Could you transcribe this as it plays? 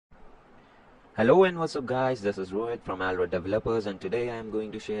Hello and what's up guys, this is Rohit from Alra Developers, and today I am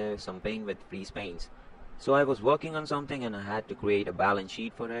going to share some paint with freeze paints. So I was working on something and I had to create a balance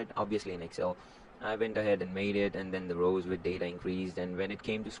sheet for it, obviously in Excel. I went ahead and made it, and then the rows with data increased, and when it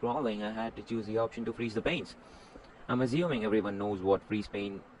came to scrolling I had to choose the option to freeze the paints. I'm assuming everyone knows what freeze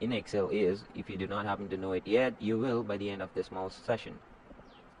paint in Excel is. If you do not happen to know it yet, you will by the end of this small session.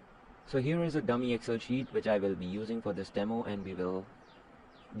 So here is a dummy Excel sheet which I will be using for this demo, and we will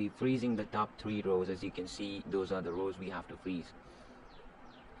be freezing the top 3 rows. As you can see, those are the rows we have to freeze.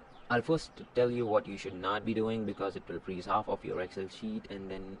 I'll first tell you what you should not be doing, because it will freeze half of your Excel sheet, and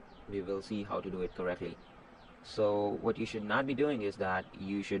then we will see how to do it correctly. So what you should not be doing is that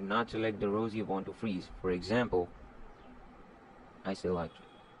you should not select the rows you want to freeze. For example, I select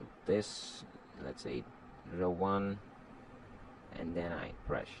this, let's say row 1, and then I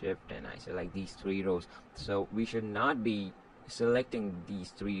press shift and I select these 3 rows. So we should not be selecting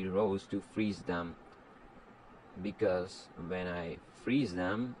these 3 rows to freeze them, because when I freeze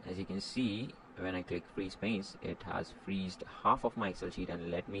them, as you can see, when I click freeze paints, it has freezed half of my Excel sheet.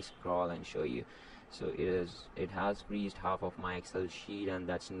 And let me scroll and show you. So it has freezed half of my Excel sheet, and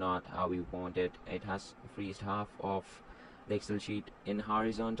that's not how we want it. It has freezed half of the Excel sheet in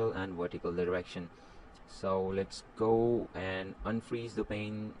horizontal and vertical direction. So let's go and unfreeze the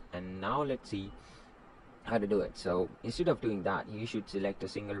pane, and now let's see how to do it. So instead of doing that, you should select a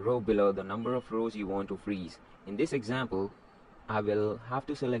single row below the number of rows you want to freeze. In this example, I will have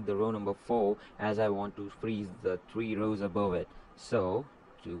to select the row number 4, as I want to freeze the 3 rows above it. So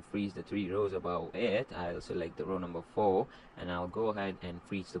to freeze the 3 rows above it, I'll select the row number 4, and I'll go ahead and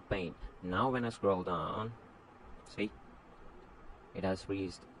freeze the paint. Now when I scroll down, see, it has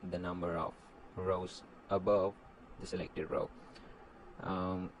freezed the number of rows above the selected row.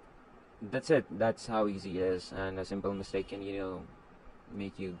 That's it. That's how easy it is, and a simple mistake can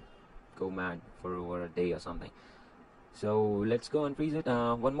make you go mad for over a day or something. So let's go and freeze it.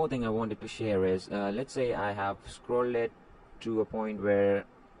 One more thing I wanted to share is, let's say I have scrolled it to a point where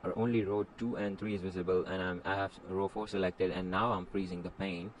only row 2 and 3 is visible, and I have row 4 selected, and now I'm freezing the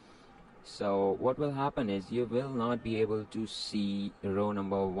pane. So what will happen is, you will not be able to see row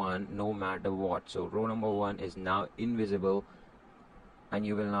number 1 no matter what. So row number 1 is now invisible, and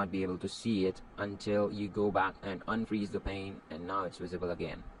you will not be able to see it until you go back and unfreeze the pane, and now it's visible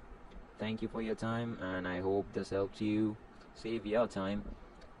again. Thank you for your time, and I hope this helps you save your time.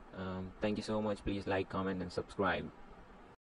 Thank you so much. Please like, comment and subscribe.